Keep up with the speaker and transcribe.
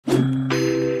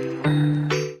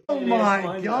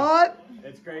my God.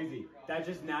 It's crazy. That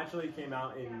just naturally came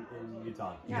out in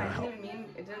Utah. Yeah, I didn't mean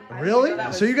it. Really?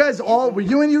 So you guys all, were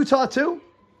you in Utah too?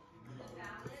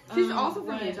 She's also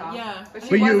from Utah. Yeah. But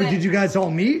did you guys all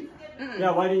meet?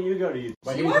 Yeah, why didn't you go to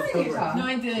Utah? She was in Utah. No,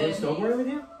 I did. Was snowboarding with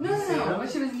you? No,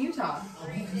 but she was in Utah.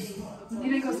 You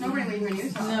didn't go snowboarding when you were in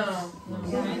Utah. No.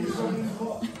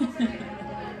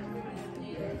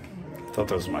 I thought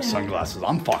those were my sunglasses.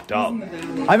 I'm fucked up.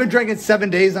 I've been drinking 7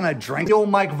 days and I drank.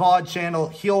 Heelmike VOD channel,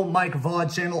 Heelmike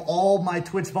VOD channel. All my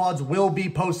Twitch VODs will be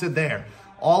posted there.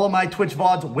 All of my Twitch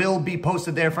VODs will be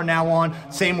posted there from now on.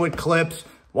 Same with clips.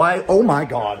 Why? Oh my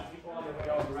God.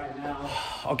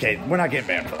 Okay, we're not getting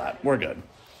banned for that. We're good.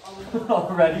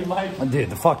 Already, Mike? I did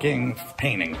the fucking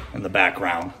painting in the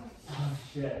background. Oh,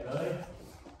 shit, really?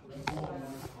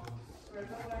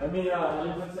 Let me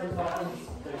put some buttons.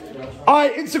 All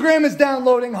right, Instagram is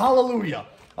downloading. Hallelujah.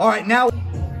 All right, now. Boo!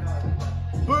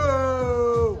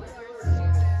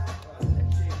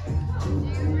 Do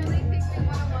you really think we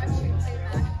want to watch you play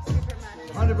that super match?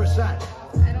 100%.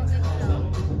 I don't think so.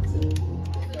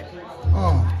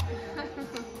 Oh.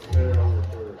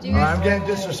 Do you All right, I'm getting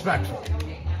disrespectful.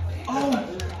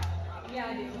 Oh.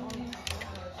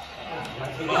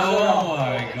 Oh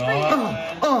my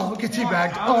God. Oh, get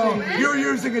teabagged. Oh, you're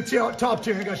using a top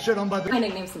tier and got shit on by the. My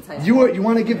nickname since high school. You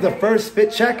want to give the first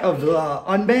fit check of the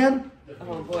unban?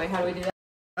 Oh boy, how do we do that?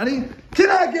 Ready?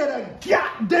 Can I get a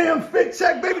goddamn fit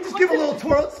check, baby? Just give a little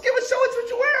twirl. Just give a show us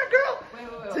what you're wearing, girl.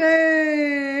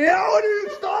 Damn, how do you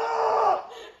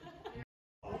stop?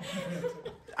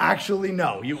 Actually,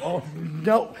 no.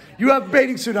 No. You have a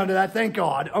bathing suit under that. Thank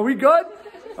God. Are we good?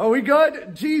 Are we good?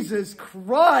 Jesus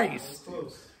Christ.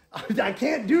 I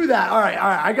can't do that. All right.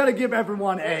 I got to give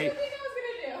everyone a...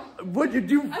 What you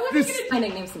do? My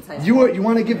nickname since high school. You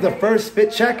want to give the first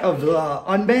fit check of the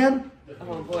unban?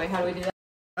 Oh boy, how do we do that?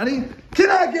 Ready? Can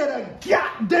I get a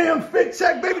goddamn fit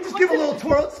check, baby? Just give a little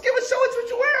twirl. Just give a show us what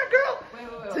you're wearing, girl.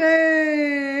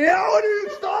 Damn, how do you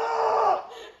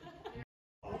stop?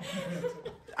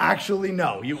 Actually,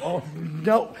 no.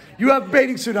 No. You have a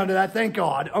bathing suit under that. Thank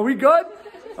God. Are we good?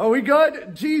 Are we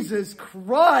good? Jesus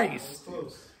Christ.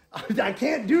 I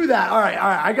can't do that. All right.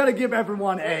 I got to give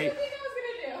everyone a...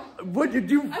 What you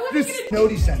do? This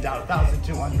Knut sent out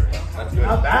 1,200. That's good.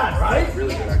 Not bad, right?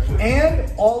 Really good, actually.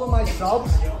 And all of my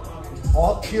subs,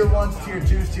 all tier 1s, tier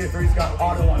 2s, tier 3s got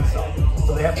auto unsub.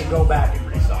 So they have to go back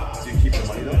and resub. Do you keep the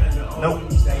money though? Nope.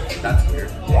 That's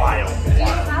weird. Wild.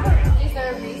 Is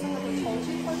there a reason that they told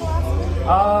you for the last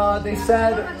one? They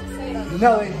said,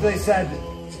 no, they said,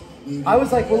 I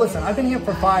was like, well, listen, I've been here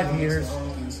for 5 years.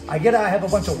 I have a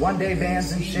bunch of one-day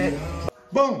bans and shit.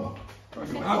 Boom.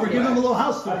 We're giving them a little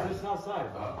house tour.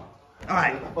 All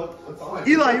right.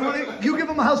 Eli, you give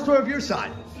them a house tour of your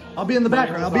side. I'll be in the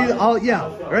background. Yeah.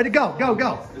 Ready? Go.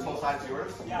 This whole side's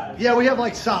yours? Yeah, we have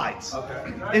like sides.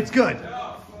 Okay. It's good.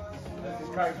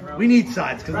 We need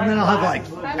sides because then I'll have like.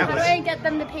 How do I get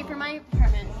them to pay for my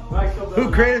permit?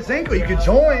 Who created this ankle? You could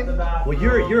join. Well,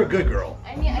 you're a good girl.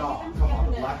 I mean, I keep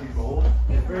them Black and gold.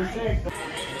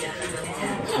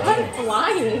 I'm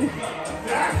flying.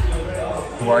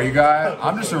 Who are you guys?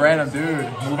 I'm just a random dude.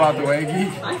 Move out the way,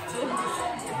 geek.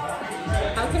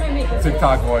 How can I make this?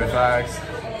 TikTok boy, facts.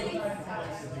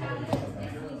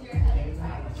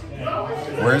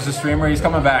 Where's the streamer? He's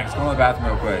coming back. He's going to the bathroom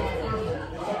real quick.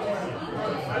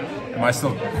 Am I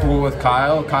still cool with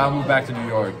Kyle? Kyle moved back to New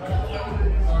York.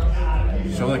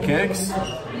 Show the kicks.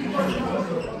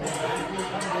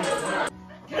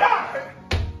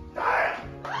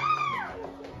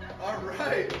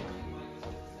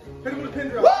 Hit him with a pin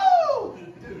drop. Woo!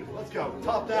 Dude, let's go.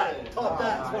 Top that. That's what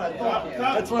I thought.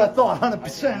 That's what I thought.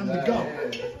 100% to go.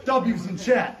 W's in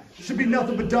chat. Should be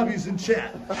nothing but W's in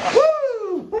chat.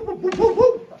 Woo! Woo, woo, woo, woo,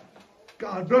 woo.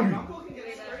 God, baby.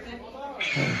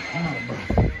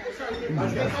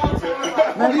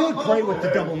 Man, you look great with the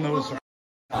double nose.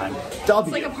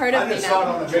 W. It's like a part of me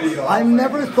now. I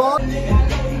never thought.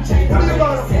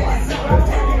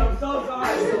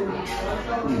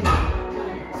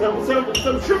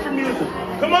 Some shrimp music.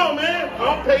 Come on, man.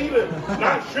 I'll pay you to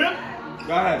not shrimp.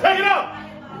 Go ahead. Take it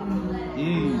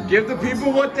up. Give the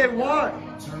people what they want.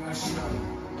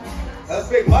 That's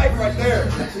Big Mike right there.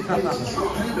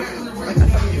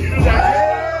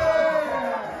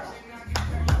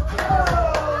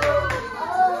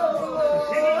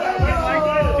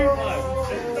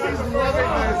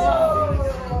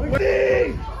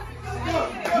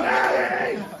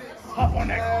 Hop on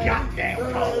that goddamn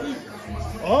pole.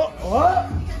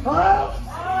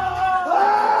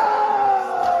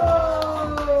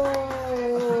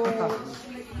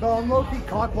 No, I'm low-key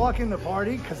cock blocking the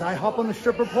party because I hop on the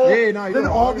stripper pole. Yeah, no, then you're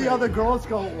all hard, the man. other girls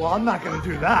go, well, I'm not going to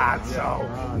do that, so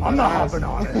I'm not hopping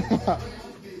on it.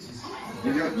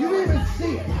 You didn't even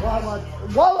see it.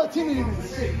 Walla didn't even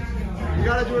see it. You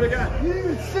gotta do it again. You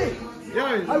didn't even see it.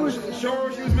 Yeah, I was show her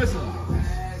what she was missing.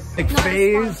 like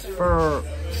phase for,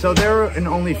 so they're an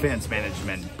OnlyFans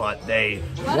management, but they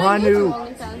want to.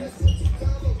 What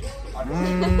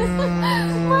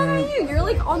are you? You're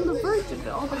like on the verge of it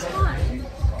all the time.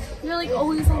 You're like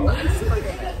always on the iceberg.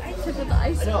 Tip of the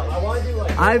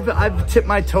iceberg. I've tipped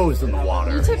my toes in the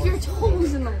water. You tip your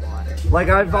toes in the water. Like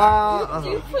I've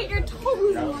You put your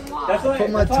toes in the water. put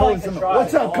my toes in the water.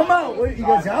 What's up? Come out. What, you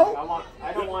guys out?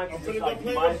 I don't want it to just like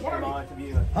my turn on to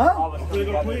be Huh? all of us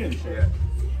together and shit.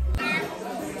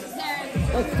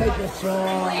 Let's take a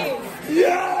shot.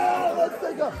 Yeah, let's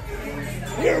take a.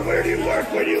 Here, where do you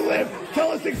work? Where do you live?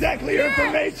 Tell us exactly your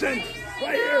information.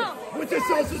 Right here. What's your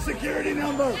social security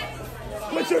number?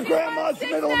 What's your grandma's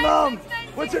middle name?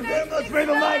 What's your grandma's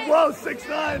middle name? Whoa,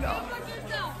 6'9".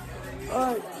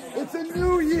 All right, it's a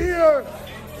new year.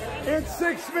 In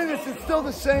 6 minutes, it's still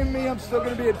the same me. I'm still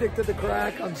going to be addicted to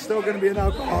crack. I'm still going to be an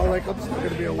alcoholic. I'm still going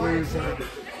to be a loser.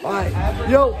 All right,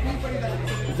 yo.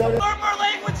 Is that it? More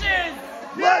languages!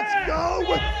 Let's go.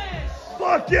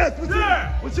 Fuck yes.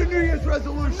 What's your New Year's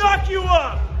resolution? Knock you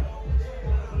up!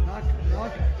 Knock.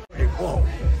 Hey, whoa.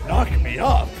 Knock me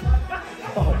up.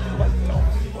 Oh, what the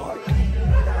fuck?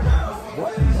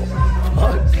 What the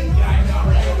fuck?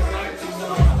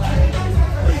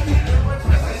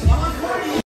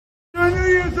 Your New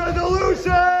Year's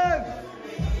resolution!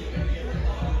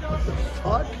 What the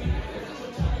fuck?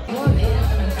 What?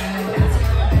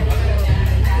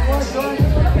 What, son?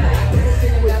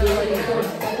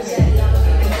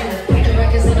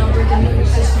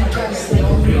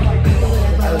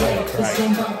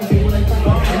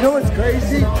 You know what's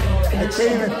crazy? I can't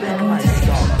even think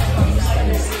myself.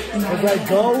 As I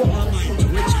go on my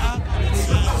Twitch app,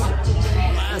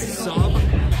 last sub,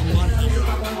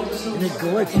 and it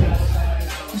glitches.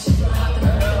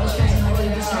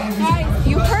 Guys,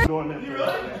 you heard?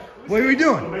 What are we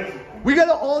doing? We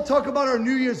gotta all talk about our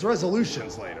New Year's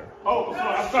resolutions later. Oh, so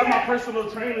I started my personal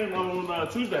training on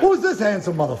Tuesday. Who's this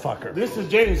handsome motherfucker? This is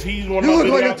James. He's one of You my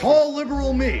look like a videographers. tall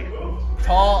liberal me.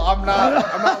 Tall, I'm not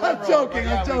I'm joking,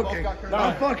 I'm joking.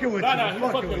 I'm fucking with you. Nah, I'm he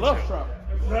fucking fucking with loves you. Trump.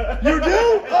 You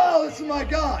do? Oh, this is my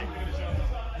guy.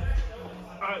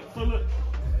 Alright, so look,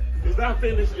 is that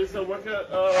finished? It's a workout.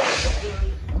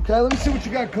 Okay, let me see what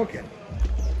you got cooking.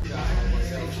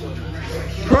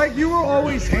 Craig, you were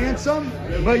always handsome,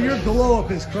 but your glow up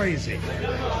is crazy.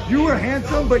 You were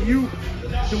handsome, but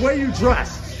the way you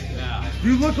dressed,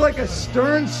 you look like a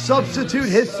stern substitute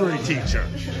history teacher.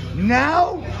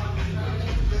 Now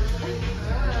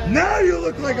you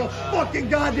look like a fucking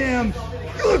goddamn,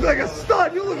 you look like a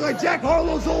stud. You look like Jack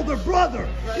Harlow's older brother.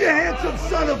 You handsome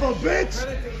son of a bitch.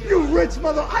 You rich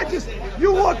mother.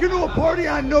 You walk into a party,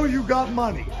 I know you got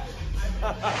money.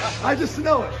 I just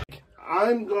know it.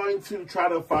 I'm going to try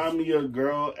to find me a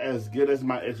girl as good as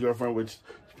my ex-girlfriend, which is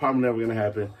probably never gonna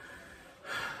happen.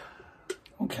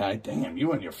 Okay, damn,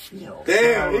 you in your field.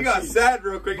 Damn, he got sad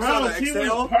real quick. You saw Bro, the she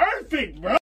exhale? was perfect,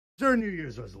 bro. What's your New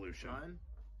Year's resolution?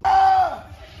 Ah!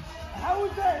 How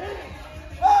was that hitting?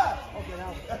 Ah! Okay,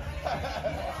 now.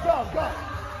 Go.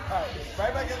 Alright,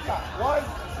 right back in time. 1,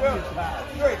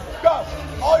 2, 3, go!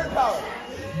 All your power.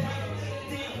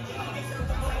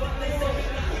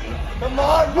 Come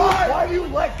on, why do you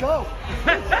let go?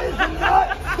 This is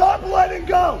not. Stop letting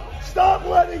go. Stop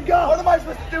letting go. What am I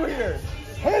supposed to do here?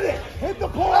 Hit it. Hit the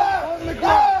ball on the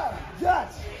ground.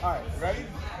 Yes. Alright, ready?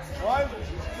 1, 2,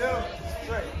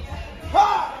 3. Ha!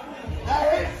 That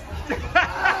hits!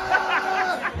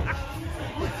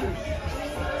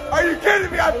 Are you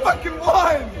kidding me? I fucking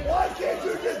won! Why can't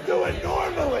you just do it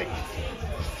normally?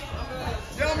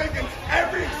 Y'all making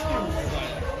every excuse.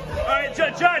 All right,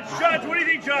 Judge, what do you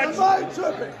think, Judge? Am I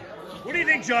tripping? What do you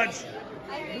think, Judge?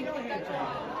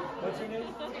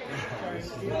 This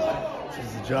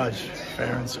is the judge,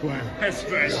 fair and square. That's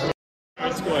right.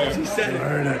 Square. He said it.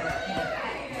 Heard it.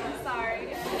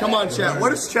 Come on, chat. What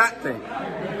does chat think?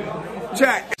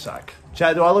 Chat. Suck.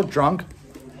 Chad, do I look drunk?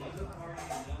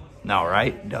 No,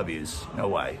 right? W's. No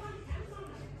way.